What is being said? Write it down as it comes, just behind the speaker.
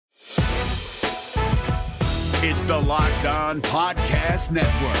It's the Locked On Podcast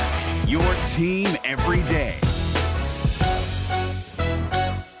Network, your team every day.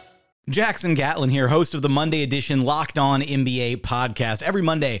 Jackson Gatlin here, host of the Monday edition Locked On NBA podcast. Every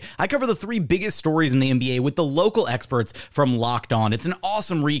Monday, I cover the three biggest stories in the NBA with the local experts from Locked On. It's an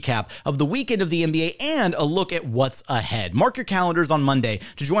awesome recap of the weekend of the NBA and a look at what's ahead. Mark your calendars on Monday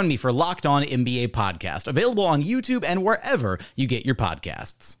to join me for Locked On NBA podcast, available on YouTube and wherever you get your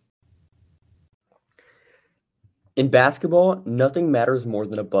podcasts. In basketball, nothing matters more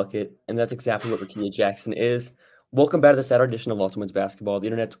than a bucket, and that's exactly what Rickea Jackson is. Welcome back to the Saturday edition of Locked On Women's Basketball, the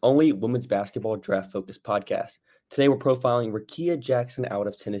internet's only women's basketball draft-focused podcast. Today, we're profiling Rickea Jackson out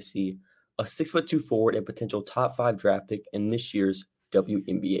of Tennessee, a 6'2" forward and potential top 5 draft pick in this year's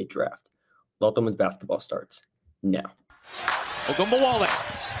WNBA draft. Locked On Women's Basketball starts now. Ogunbowale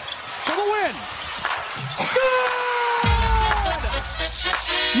for the win.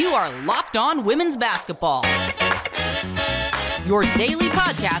 You are Locked On Women's Basketball, your daily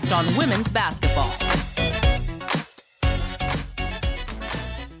podcast on women's basketball.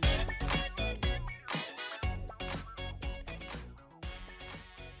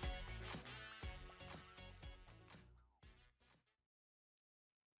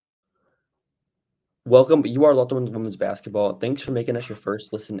 Welcome. You are Locked On Women's Basketball. Thanks for making us your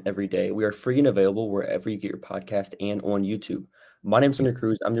first listen every day. We are free and available wherever you get your podcast and on YouTube. My name is Hunter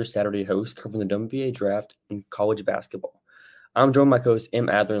Cruz. I'm your Saturday host covering the WNBA draft and college basketball. I'm joined by co-hosts M.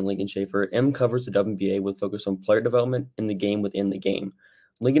 Adler and Lincoln Schaefer. M covers the WNBA with focus on player development and the game within the game.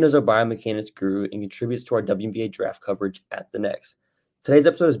 Lincoln is our biomechanics guru and contributes to our WNBA draft coverage at the Next. Today's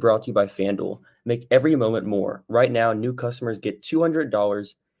episode is brought to you by FanDuel. Make every moment more. Right now, new customers get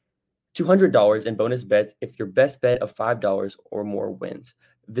 $200 in bonus bets if your best bet of $5 or more wins.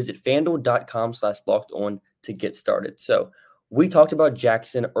 Visit FanDuel.com/lockedon to get started. So we talked about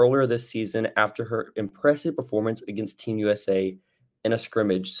Jackson earlier this season after her impressive performance against Team USA in a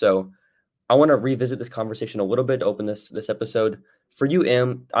scrimmage. So I want to revisit this conversation a little bit to open this episode. For you,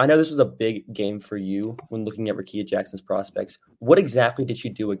 M, I know this was a big game for you when looking at Rickea Jackson's prospects. What exactly did she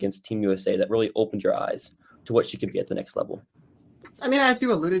do against Team USA that really opened your eyes to what she could be at the next level? I mean, as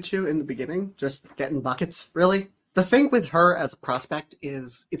you alluded to in the beginning, just getting buckets, really. The thing with her as a prospect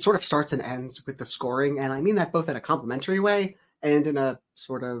is it sort of starts and ends with the scoring, and I mean that both in a complimentary way and in a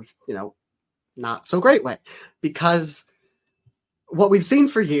sort of, not so great way. Because what we've seen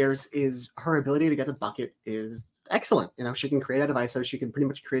for years is her ability to get a bucket is excellent. She can create out of ISO, she can pretty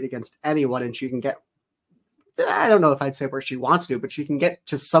much create against anyone, and she can get, I don't know if I'd say where she wants to, but she can get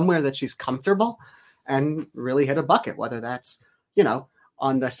to somewhere that she's comfortable and really hit a bucket, whether that's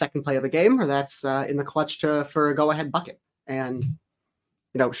on the second play of the game, or that's in the clutch for a go-ahead bucket. And,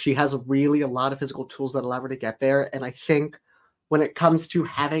 she has really a lot of physical tools that allow her to get there. And I think when it comes to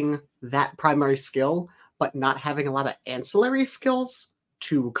having that primary skill, but not having a lot of ancillary skills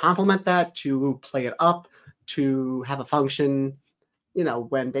to complement that, to play it up, to have a function,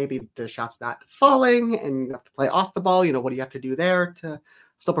 when maybe the shot's not falling and you have to play off the ball, what do you have to do there to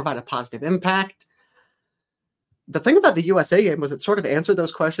still provide a positive impact? The thing about the USA game was it sort of answered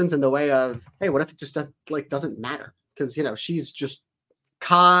those questions in the way of, hey, what if it just doesn't matter? Because, she's just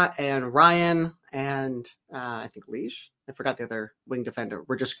Ka and Ryan and I think Leash, I forgot the other wing defender,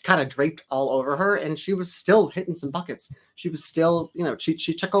 were just kind of draped all over her, and she was still hitting some buckets. She was still,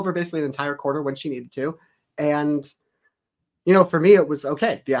 she took over basically an entire quarter when she needed to. And, for me, it was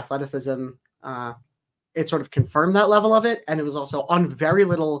okay. The athleticism, it sort of confirmed that level of it. And it was also on very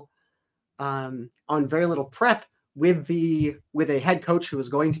little prep, with a head coach who was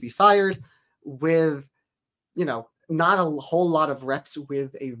going to be fired, with, not a whole lot of reps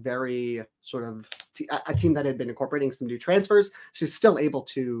with a very sort of a team that had been incorporating some new transfers. She's still able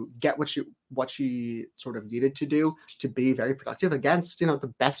to get what she sort of needed to do to be very productive against,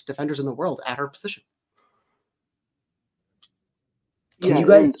 the best defenders in the world at her position. Can you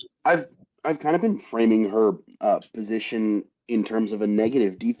guys? I've kind of been framing her position in terms of a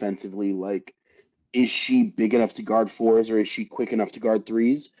negative defensively, like, is she big enough to guard fours, or is she quick enough to guard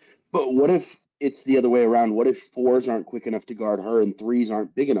threes? But what if it's the other way around? What if fours aren't quick enough to guard her and threes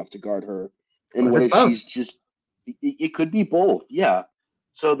aren't big enough to guard her? And what if she's just, it could be both. Yeah.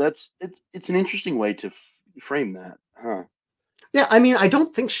 So it's an interesting way to frame that. Huh? Yeah. I mean, I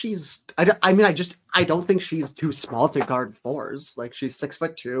don't think she's, I don't think she's too small to guard fours. Like, she's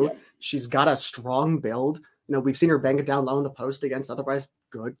 6'2". Yeah. She's got a strong build. We've seen her bang it down low in the post against otherwise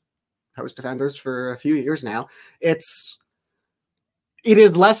good post defenders for a few years now. It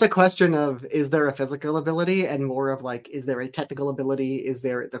is less a question of, is there a physical ability, and more of like, is there a technical ability? Is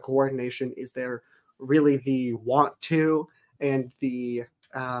there the coordination? Is there really the want to and the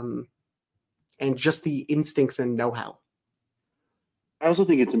and just the instincts and know-how. I also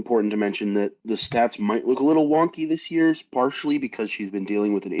think it's important to mention that the stats might look a little wonky this year, partially because she's been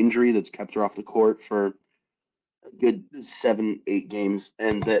dealing with an injury that's kept her off the court for a good 7-8 games,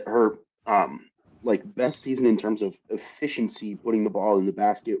 and that her best season in terms of efficiency putting the ball in the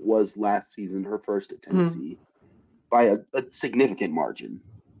basket was last season, her first at Tennessee, by a significant margin.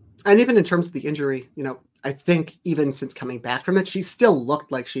 And even in terms of the injury, I think even since coming back from it, she still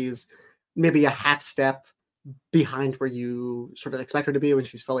looked like she's maybe a half step behind where you sort of expect her to be when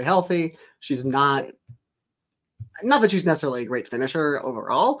she's fully healthy. She's not that she's necessarily a great finisher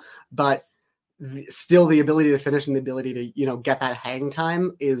overall, but still the ability to finish and the ability to, get that hang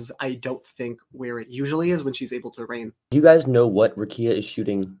time is, I don't think, where it usually is when she's able to reign. Do you guys know what Rickea is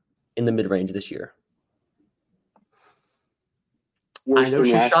shooting in the mid-range this year? Worse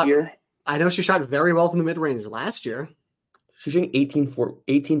than last year? I know she shot very well from the mid-range last year. She's shooting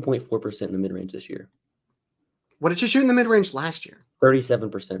 18.4% in the mid-range this year. What did she shoot in the mid-range last year?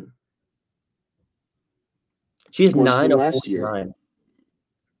 37%. She is 9 of last year. 49.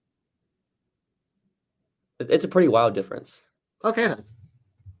 It's a pretty wild difference. Okay, then.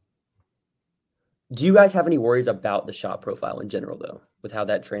 Do you guys have any worries about the shot profile in general, though, with how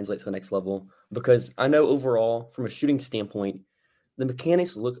that translates to the next level? Because I know overall, from a shooting standpoint, the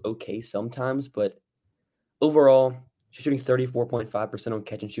mechanics look okay sometimes, but overall, she's shooting 34.5% on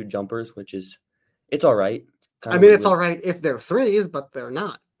catch and shoot jumpers, which is, it's all right. It's all right if they're threes, but they're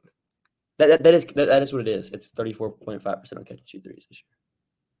not. That is what it is. It's 34.5% on catch and shoot threes this year.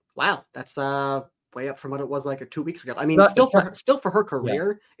 Wow, that's way up from what it was like 2 weeks ago. Still for her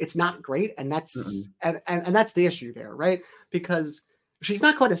career, it's not great, and that's and that's the issue there, right? Because she's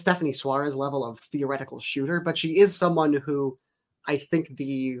not quite a Stephanie Suarez level of theoretical shooter, but she is someone who I think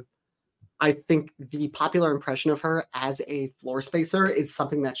the popular impression of her as a floor spacer is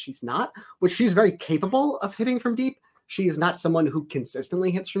something that she's not, which she's very capable of hitting from deep. She is not someone who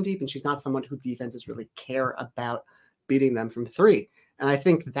consistently hits from deep, and she's not someone who defenses really care about beating them from three. And I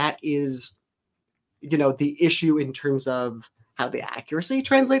think that is, the issue in terms of how the accuracy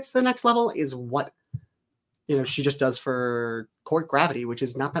translates to the next level is what, she just does for court gravity, which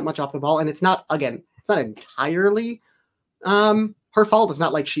is not that much off the ball. And it's not entirely her fault. It's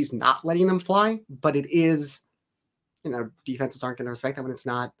not like she's not letting them fly, but it is, defenses aren't going to respect that when it's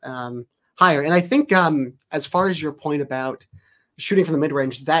not higher. And I think as far as your point about shooting from the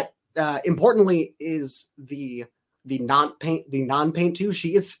mid-range, that importantly is the non-paint too.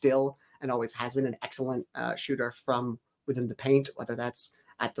 She is still and always has been an excellent shooter from within the paint, whether that's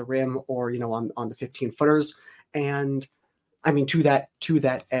at the rim or, on the 15 footers. And to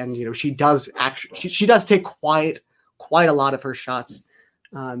that end, she does take quite a lot of her shots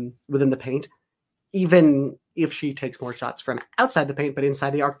within the paint, even if she takes more shots from outside the paint, but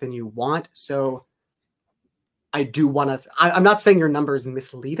inside the arc than you want. So I do want to, I'm not saying your number is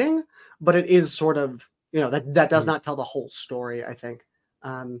misleading, but it is sort of, that does not tell the whole story, I think.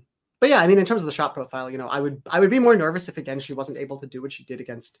 But yeah, in terms of the shot profile, I would be more nervous if, again, she wasn't able to do what she did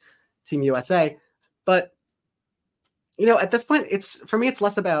against Team USA. But, at this point, for me, it's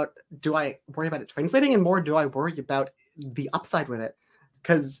less about, do I worry about it translating, and more, do I worry about the upside with it?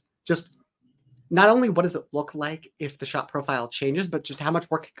 Because just not only what does it look like if the shot profile changes, but just how much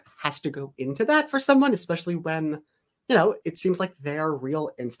work has to go into that for someone, especially when, it seems like their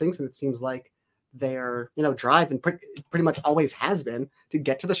real instincts, and it seems like their, drive, and pretty much always has been, to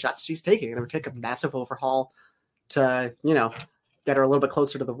get to the shots she's taking. And it would take a massive overhaul to, get her a little bit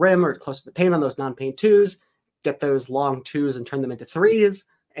closer to the rim or closer to the paint on those non-paint twos, get those long twos and turn them into threes.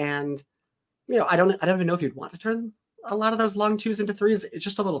 And, I don't even know if you'd want to turn a lot of those long twos into threes. It's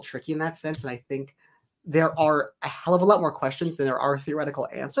just a little tricky in that sense. And I think there are a hell of a lot more questions than there are theoretical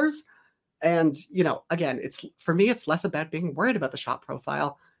answers. And, again, for me, it's less about being worried about the shot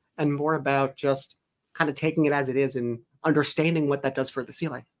profile and more about just kind of taking it as it is and understanding what that does for the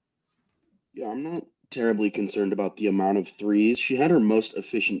ceiling. Yeah, I'm not terribly concerned about the amount of threes. She had her most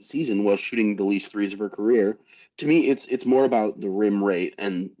efficient season while shooting the least threes of her career. To me, it's more about the rim rate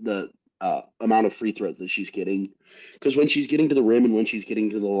and the amount of free throws that she's getting. Because when she's getting to the rim and when she's getting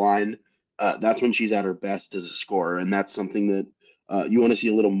to the line, that's when she's at her best as a scorer. And that's something that you want to see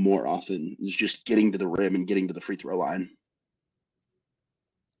a little more often, is just getting to the rim and getting to the free throw line.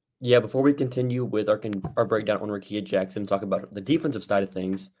 Yeah, before we continue with our breakdown on Rickea Jackson, talk about the defensive side of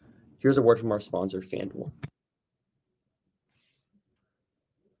things, here's a word from our sponsor, FanDuel.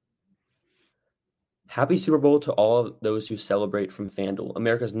 Happy Super Bowl to all of those who celebrate from FanDuel,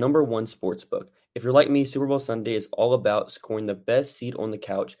 America's #1 sportsbook. If you're like me, Super Bowl Sunday is all about scoring the best seat on the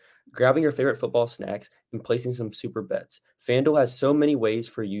couch, grabbing your favorite football snacks, and placing some super bets. FanDuel has so many ways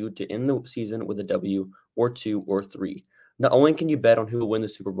for you to end the season with a W or 2 or 3. Not only can you bet on who will win the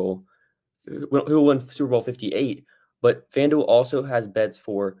Super Bowl, who will win Super Bowl 58, but FanDuel also has bets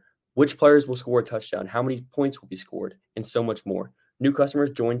for which players will score a touchdown, how many points will be scored, and so much more. New customers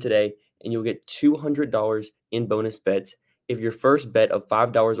join today, and you'll get $200 in bonus bets if your first bet of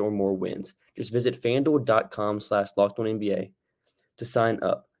 $5 or more wins. Just visit FanDuel.com/LockedOnNBA to sign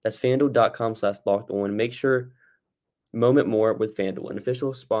up. That's FanDuel.com/LockedOn. Make sure moment more with FanDuel, an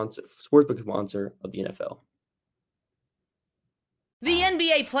official sponsor, sportsbook sponsor of the NFL. The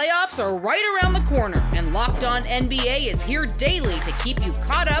NBA playoffs are right around the corner, and Locked On NBA is here daily to keep you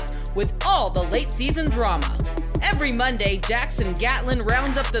caught up with all the late season drama. Every Monday, Jackson Gatlin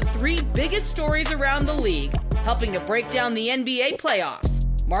rounds up the 3 biggest stories around the league, helping to break down the NBA playoffs.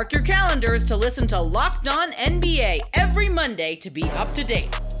 Mark your calendars to listen to Locked On NBA every Monday to be up to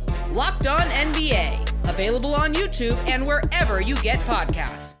date. Locked On NBA, available on YouTube and wherever you get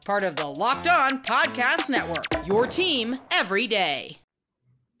podcasts. Part of the Locked On Podcast Network, your team every day.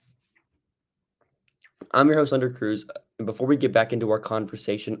 I'm your host, Under Cruz, and before we get back into our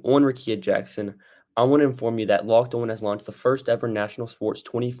conversation on Rickea Jackson, I want to inform you that Locked On has launched the first ever national sports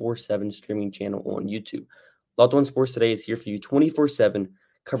 24/7 streaming channel on YouTube. Locked On Sports Today is here for you 24/7,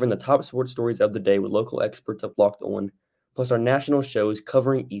 covering the top sports stories of the day with local experts of Locked On, plus our national shows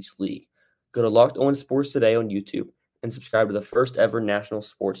covering each league. Go to Locked On Sports Today on YouTube and subscribe to the first ever national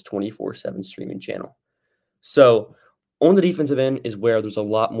sports 24/7 streaming channel. So on the defensive end is where there's a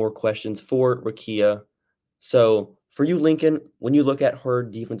lot more questions for Rickea. So for you, Lincoln, when you look at her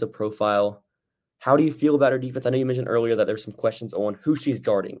defensive profile, how do you feel about her defense? I know you mentioned earlier that there's some questions on who she's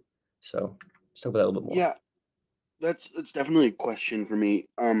guarding. So let's talk about that a little bit more. Yeah, that's definitely a question for me.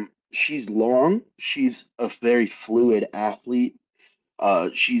 She's long. She's a very fluid athlete.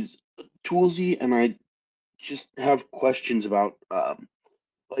 She's toolsy, and I just have questions about,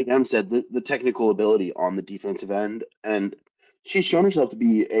 like Em said, the technical ability on the defensive end. And she's shown herself to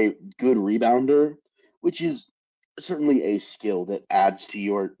be a good rebounder, which is certainly a skill that adds to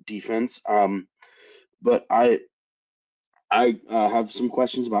your defense. But I have some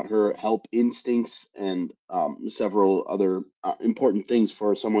questions about her help instincts and several other important things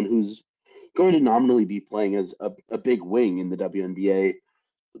for someone who's going to nominally be playing as a big wing in the WNBA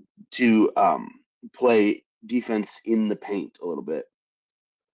to play defense in the paint a little bit.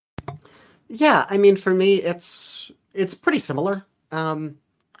 Yeah, I mean, for me, it's pretty similar.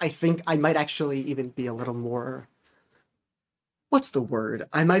 I think I might actually even be a little more. What's the word?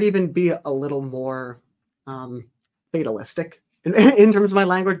 I might even be a little more fatalistic in terms of my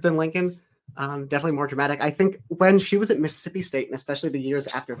language than Lincoln. Definitely more dramatic. I think when she was at Mississippi State, and especially the years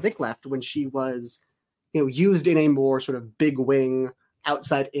after Vic left, when she was, used in a more sort of big wing,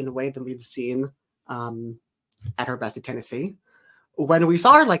 outside in way than we've seen at her best at Tennessee. When we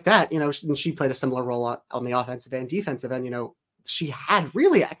saw her like that, and she played a similar role on the offensive and defensive end, she had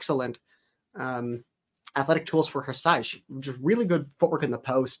really excellent athletic tools for her size. She just really good footwork in the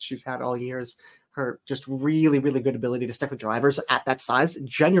post. She's had all years. Her just really, really good ability to stick with drivers at that size,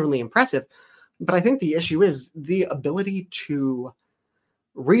 genuinely impressive. But I think the issue is the ability to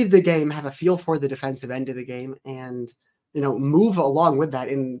read the game, have a feel for the defensive end of the game, and move along with that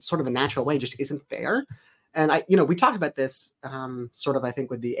in sort of a natural way just isn't there. And we talked about this sort of, I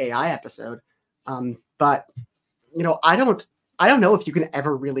think, with the AI episode. But I don't know if you can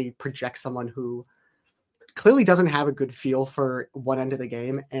ever really project someone who clearly doesn't have a good feel for one end of the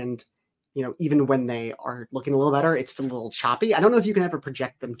game. And, even when they are looking a little better, it's still a little choppy. I don't know if you can ever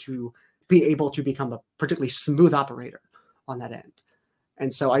project them to be able to become a particularly smooth operator on that end.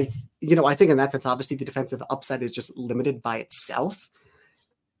 And so I think in that sense, obviously the defensive upside is just limited by itself.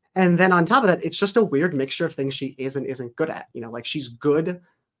 And then on top of that, it's just a weird mixture of things she is and isn't good at. Like she's good.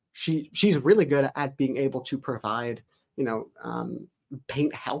 She's really good at being able to provide,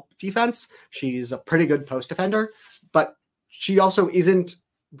 paint help defense. She's a pretty good post defender, but she also isn't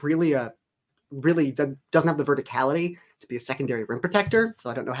really doesn't have the verticality to be a secondary rim protector. So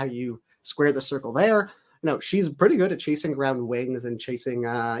I don't know how you square the circle there. She's pretty good at chasing around wings and chasing,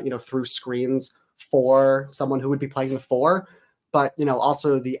 through screens for someone who would be playing the 4. But,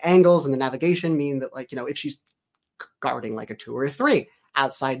 also the angles and the navigation mean that, if she's guarding like a 2 or a 3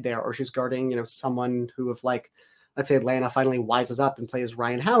 outside there, or she's guarding, someone who, if let's say Atlanta finally wises up and plays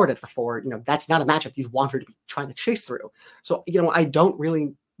Ryan Howard at the 4, that's not a matchup you'd want her to be trying to chase through. So, I don't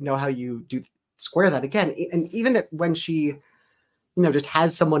really know how you do square that again. And even when she just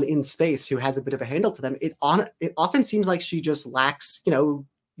has someone in space who has a bit of a handle to them, it often seems like she just lacks,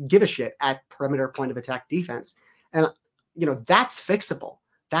 give a shit at perimeter point of attack defense. And, that's fixable,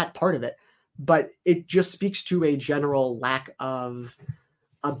 that part of it. But it just speaks to a general lack of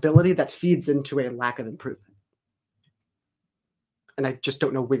ability that feeds into a lack of improvement. And I just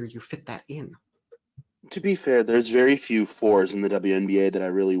don't know where you fit that in. To be fair, there's very few fours in the WNBA that I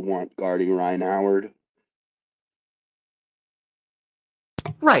really want guarding Ryan Howard.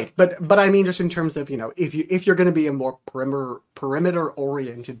 Right, but I mean, just in terms of, if you're going to be a more perimeter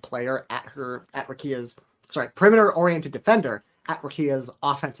oriented player perimeter oriented defender at Rickea's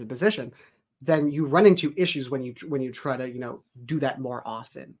offensive position, then you run into issues when you try to, do that more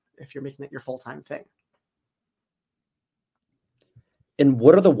often if you're making it your full-time thing. And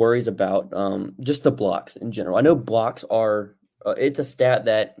what are the worries about just the blocks in general? I know blocks are it's a stat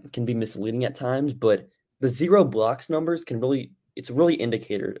that can be misleading at times, but the 0 blocks numbers it's a really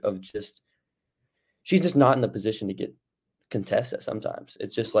indicator of just she's just not in the position to get contested sometimes.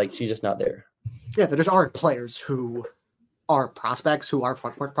 It's just like she's just not there. Yeah, there just aren't players who are prospects, who are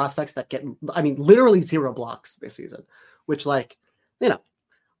front court prospects that get, literally 0 blocks this season, which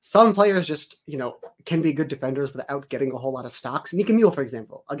some players just, can be good defenders without getting a whole lot of stocks. Nika Mule, for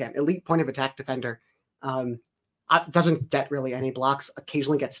example, again, elite point of attack defender, doesn't get really any blocks,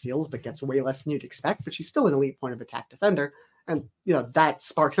 occasionally gets steals, but gets way less than you'd expect, but she's still an elite point of attack defender. And, that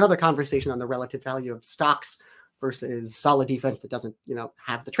sparks another conversation on the relative value of stocks versus solid defense that doesn't,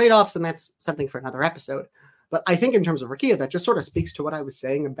 have the trade-offs. And that's something for another episode. But I think in terms of Rickea, that just sort of speaks to what I was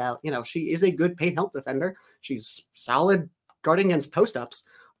saying about, she is a good paint help defender. She's solid guarding against post-ups,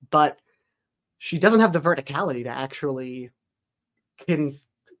 but she doesn't have the verticality to actually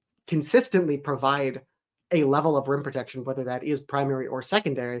consistently provide a level of rim protection, whether that is primary or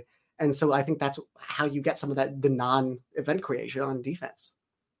secondary. And so I think that's how you get some of the non-event creation on defense.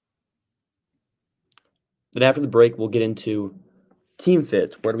 Then after the break, we'll get into team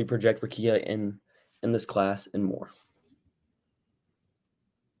fits. Where do we project Rickea in this class and more?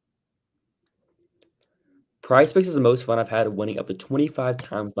 PrizePicks is the most fun I've had winning up to 25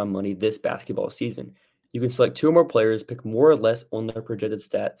 times my money this basketball season. You can select 2 or more players, pick more or less on their projected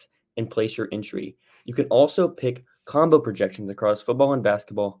stats, and place your entry. You can also pick combo projections across football and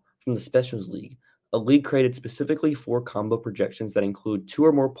basketball from the Specials League, a league created specifically for combo projections that include 2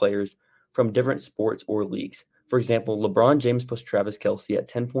 or more players from different sports or leagues. For example, LeBron James plus Travis Kelce at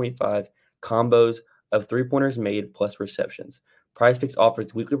 10.5 combos of 3-pointers made plus receptions. PrizePicks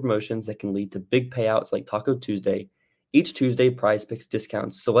offers weekly promotions that can lead to big payouts like Taco Tuesday. Each Tuesday, PrizePicks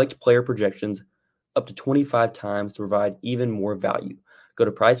discounts select player projections up to 25 times to provide even more value. Go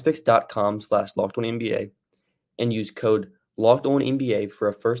to prizepicks.com/LockedOnNBA and use code LockedOnNBA for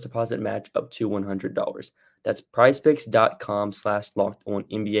a first deposit match up to $100. That's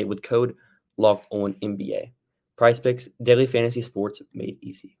prizepicks.com/LockedOnNBA with code LockedOnNBA. PrizePicks, daily fantasy sports made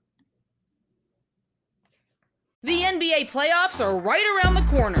easy. The NBA playoffs are right around the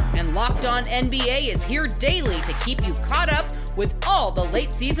corner, and Locked On NBA is here daily to keep you caught up with all the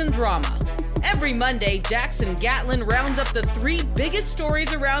late season drama. Every Monday, Jackson Gatlin rounds up the 3 biggest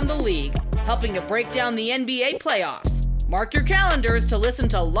stories around the league, helping to break down the NBA playoffs. Mark your calendars to listen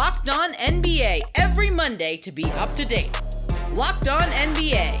to Locked On NBA every Monday to be up to date. Locked On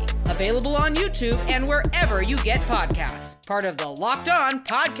NBA, available on YouTube and wherever you get podcasts. Part of the Locked On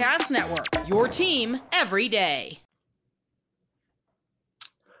Podcast Network, your team every day.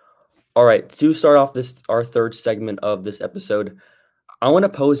 All right, to start off our third segment of this episode, I want to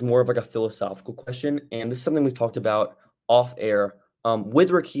pose more of like a philosophical question, and this is something we've talked about off air. With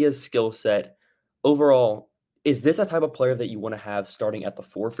Rickea's skill set, overall, is this a type of player that you want to have starting at the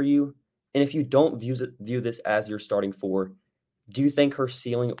 4 for you? And if you don't view this as your starting 4, do you think her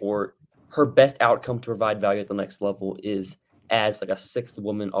ceiling or her best outcome to provide value at the next level is as like a 6th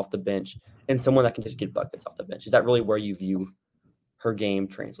woman off the bench and someone that can just get buckets off the bench? Is that really where you view her game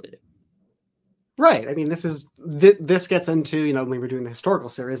translated? Right. I mean, this gets into, when we were doing the historical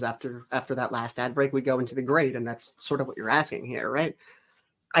series after that last ad break, we go into the grade, and that's sort of what you're asking here, right?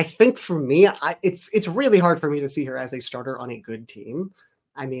 I think for me, it's really hard for me to see her as a starter on a good team.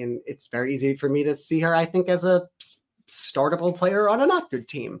 I mean, it's very easy for me to see her, I think, as a startable player on a not good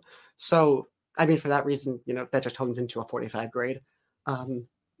team. So, I mean, for that reason, that just hones into a 45 grade. I don't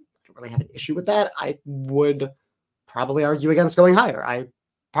really have an issue with that. I would probably argue against going higher. I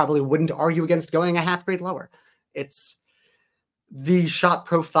probably wouldn't argue against going a half grade lower. It's the shot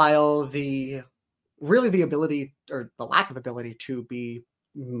profile, the ability or the lack of ability to be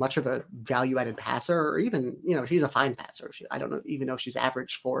much of a value-added passer, or even, she's a fine passer. I don't even know if she's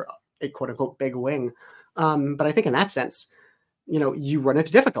average for a quote-unquote big wing. But I think in that sense, you run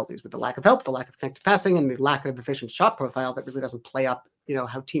into difficulties with the lack of help, the lack of connected passing, and the lack of efficient shot profile that really doesn't play up,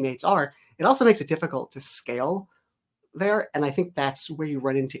 how teammates are. It also makes it difficult to scale there. And I think that's where you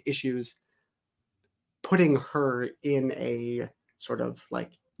run into issues putting her in a sort of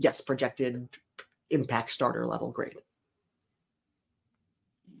projected impact starter level grade.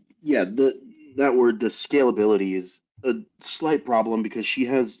 Yeah, that word, the scalability, is a slight problem because she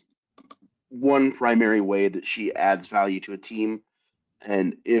has one primary way that she adds value to a team.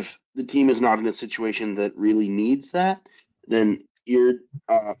 And if the team is not in a situation that really needs that, then you're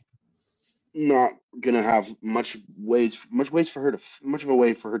not going to have much of a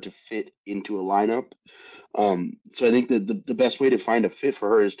way for her to fit into a lineup. So I think that the best way to find a fit for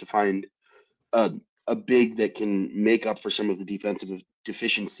her is to find a big that can make up for some of the defensive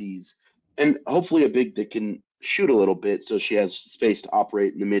deficiencies, and hopefully a big that can shoot a little bit so she has space to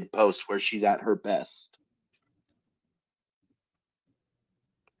operate in the mid post where she's at her best.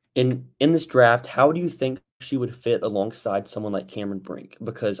 In this draft, how do you think she would fit alongside someone like Cameron Brink?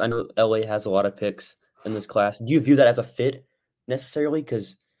 Because I know LA has a lot of picks in this class. Do you view that as a fit necessarily?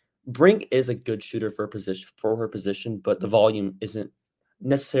 Because Brink is a good shooter for her position, but the volume isn't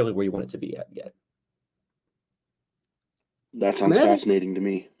necessarily where you want it to be at yet. That sounds fascinating to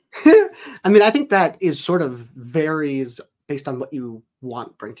me. I mean, I think that is sort of varies based on what you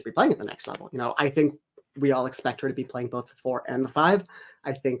want Brink to be playing at the next level. I think we all expect her to be playing both the 4 and the 5.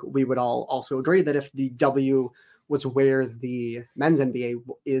 I think we would all also agree that if the W was where the men's NBA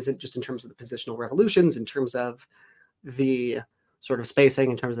isn't, just in terms of the positional revolutions, in terms of the sort of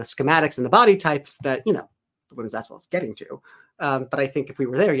spacing, in terms of the schematics and the body types that, the women's basketball is getting to. But I think if we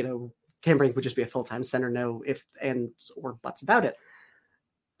were there, Cam Brink would just be a full-time center, no ifs, ands, or buts about it.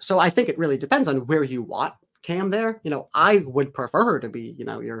 So I think it really depends on where you want Cam there. I would prefer her to be,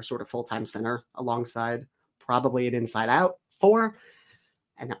 your sort of full-time center alongside probably an inside-out 4.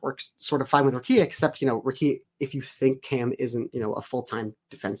 And that works sort of fine with Rickea, except, Rickea, if you think Cam isn't, a full-time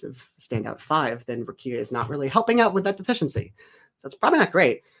defensive standout 5, then Rickea is not really helping out with that deficiency. That's probably not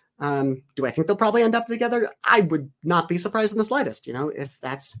great. Do I think they'll probably end up together? I would not be surprised in the slightest, if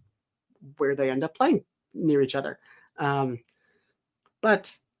that's where they end up playing near each other.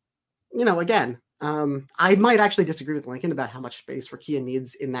 But, again, I might actually disagree with Lincoln about how much space Rickea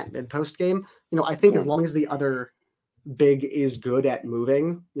needs in that mid-post game. I think as long as the other big is good at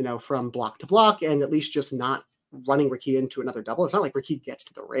moving, from block to block, and at least just not running Rickea into another double. It's not like Rickea gets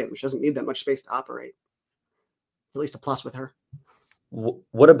to the rim. She doesn't need that much space to operate. At least a plus with her.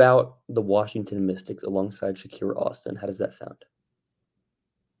 What about the Washington Mystics alongside Shakira Austin? How does that sound?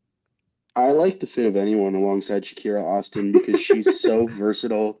 I like the fit of anyone alongside Shakira Austin because she's so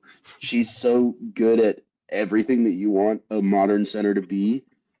versatile. She's so good at everything that you want a modern center to be.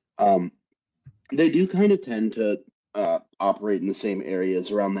 They do kind of tend to operate in the same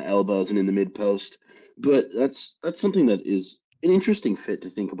areas around the elbows and in the mid post, but that's something that is an interesting fit to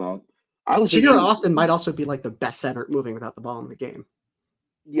think about. Shakira Austin might also be like the best center moving without the ball in the game.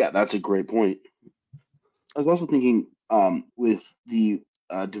 Yeah, that's a great point. I was also thinking with the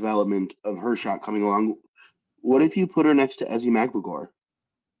development of her shot coming along, what if you put her next to Ezi Magbagor?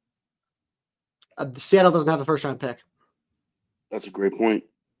 Seattle doesn't have a first round pick. That's a great point.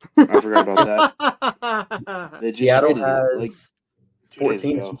 I forgot about that. Seattle has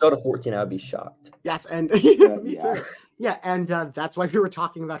 14. If she fell to 14, I would be shocked. Yes, and me too. Yeah, and that's why we were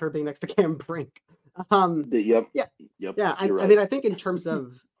talking about her being next to Cam Brink. Yep. Yeah. I mean, I think in terms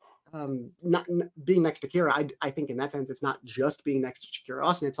of not being next to Kira, I think in that sense, it's not just being next to Shakira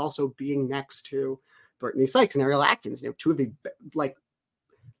Austin, it's also being next to Brittany Sykes and Ariel Atkins. Two of the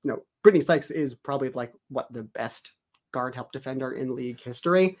Brittany Sykes is probably what the best guard help defender in league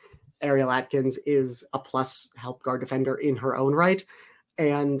history. Ariel Atkins is a plus help guard defender in her own right.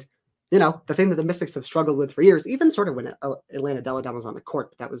 And, the thing that the Mystics have struggled with for years, even sort of when Atlanta Deladon was on the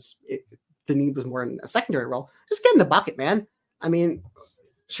court, but that was it, the need was more in a secondary role. Just get in the bucket, man. I mean,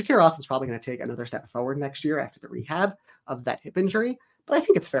 Shakira Austin's probably going to take another step forward next year after the rehab of that hip injury. But I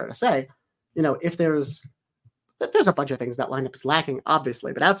think it's fair to say, if there's a bunch of things that lineup is lacking,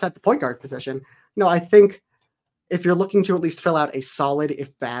 obviously, but outside the point guard position, I think if you're looking to at least fill out a solid,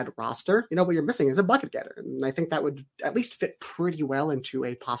 if bad roster, what you're missing is a bucket getter. And I think that would at least fit pretty well into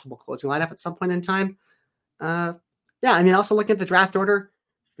a possible closing lineup at some point in time. Also looking at the draft order,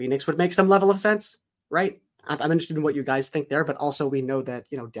 Phoenix would make some level of sense, right? I'm interested in what you guys think there, but also we know that,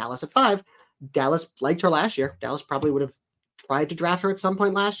 Dallas at 5, Dallas liked her last year. Dallas probably would have tried to draft her at some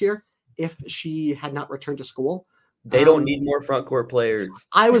point last year if she had not returned to school. They don't need more front court players.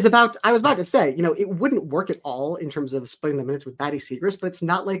 I was about to say, it wouldn't work at all in terms of splitting the minutes with Maddie Seegers, but it's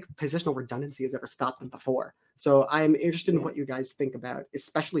not like positional redundancy has ever stopped them before. So I'm interested in what you guys think about,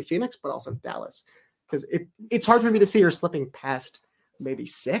 especially Phoenix, but also Dallas, because it's hard for me to see her slipping past maybe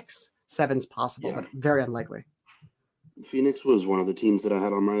 6. 7's possible, but very unlikely. Phoenix was one of the teams that I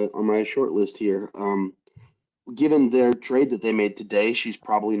had on my short list here. Given their trade that they made today, she's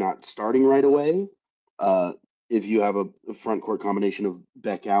probably not starting right away. If you have a front court combination of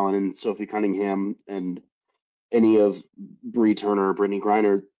Beck Allen and Sophie Cunningham and any of Bree Turner or Brittany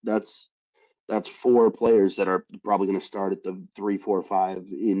Griner, that's 4 players that are probably going to start at the 3, 4, 5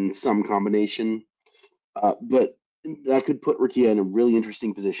 in some combination. But that could put Rickea in a really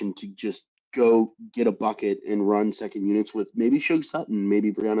interesting position to just go get a bucket and run second units with maybe Shug Sutton,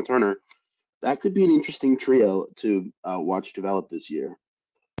 maybe Brianna Turner. That could be an interesting trio to watch develop this year.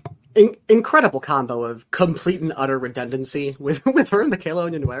 Incredible combo of complete and utter redundancy with her and Michaela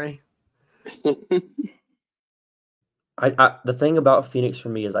Onyenwere. The thing about Phoenix for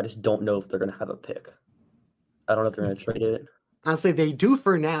me is I just don't know if they're going to have a pick. I don't know if they're going to trade it. Honestly, they do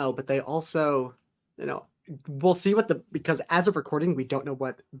for now, but they also, we'll see because as of recording, we don't know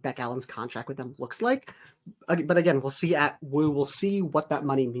what Beck Allen's contract with them looks like. But again, we will see what that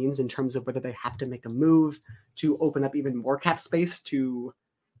money means in terms of whether they have to make a move to open up even more cap space to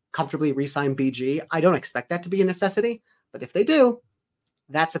comfortably re-sign BG. I don't expect that to be a necessity, but if they do,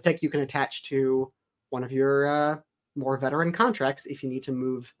 that's a pick you can attach to one of your more veteran contracts if you need to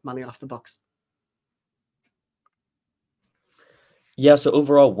move money off the books. Yeah, so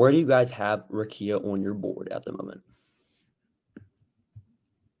overall, where do you guys have Rickea on your board at the moment?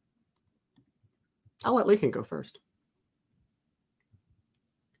 I'll let Lincoln go first.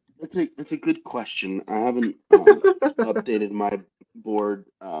 That's a good question. I haven't updated my board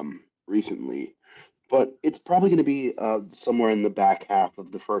recently, but it's probably going to be somewhere in the back half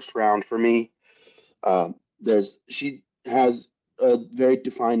of the first round for me. She has a very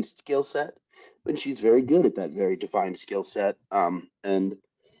defined skill set, and she's very good at that very defined skill set. And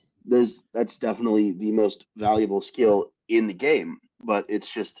that's definitely the most valuable skill in the game. But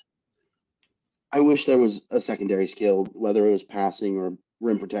it's just, I wish there was a secondary skill, whether it was passing or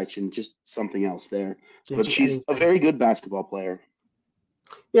rim protection, just something else there. Yeah, but she's a very good basketball player.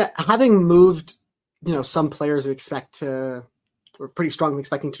 Yeah, having moved, some players we're pretty strongly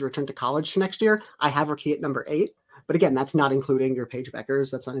expecting to return to college next year. I have Rickea at number 8, but again, that's not including your Paige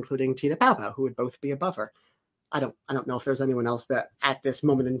Beckers. That's not including Tina Paopao, who would both be above her. I don't know if there's anyone else that at this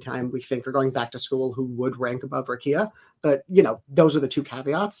moment in time we think are going back to school who would rank above Rickea, but those are the 2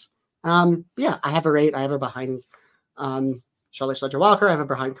 caveats. I have her 8. I have her behind Charlotte Sledger-Walker. I have her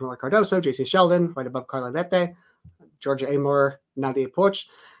behind Camila Cardoso, JC Sheldon, right above Carla Lette, Georgia Amor, Nadia Poch.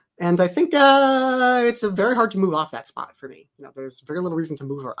 And I think it's very hard to move off that spot for me. There's very little reason to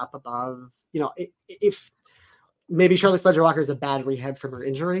move her up above. If maybe Charlotte Sledger-Walker is a bad rehab from her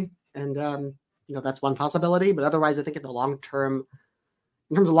injury, and that's one possibility. But otherwise, I think in terms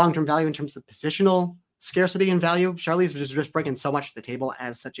of long-term value, in terms of positional scarcity and value, Charlie's just bringing so much to the table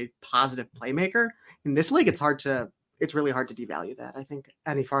as such a positive playmaker in this league. It's really hard to devalue that, I think,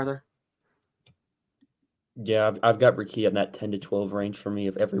 any farther. Yeah, I've got Rickea in that 10 to 12 range for me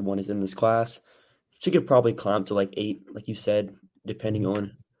if everyone is in this class. She could probably climb to like 8, like you said, depending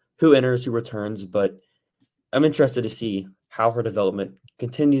on who enters, who returns. But I'm interested to see how her development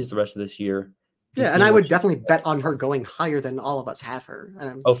continues the rest of this year. Yeah, and I would definitely bet on her going higher than all of us have her.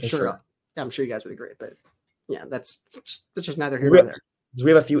 And I'm sure you guys would agree. But yeah, that's just neither here nor there. We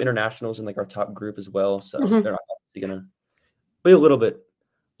have a few internationals in like our top group as well, so they're obviously going to be a little bit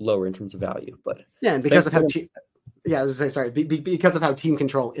lower in terms of value, but and because of how because of how team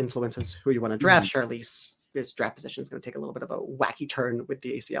control influences who you want to draft, Charlize's draft position is going to take a little bit of a wacky turn with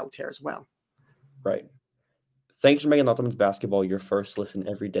the ACL tear as well. Right. Thanks for making Locked On Women's Basketball your first listen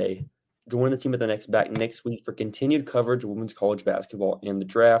every day. Join the team at the next week for continued coverage of women's college basketball and the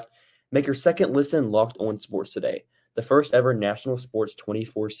draft. Make your second listen Locked On Sports Today, the first ever national sports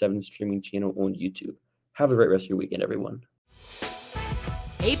 24/7 streaming channel on YouTube. Have a great rest of your weekend, everyone.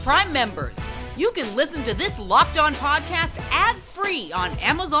 Hey, Prime members, you can listen to this Locked On podcast ad-free on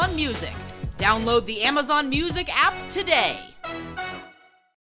Amazon Music. Download the Amazon Music app today.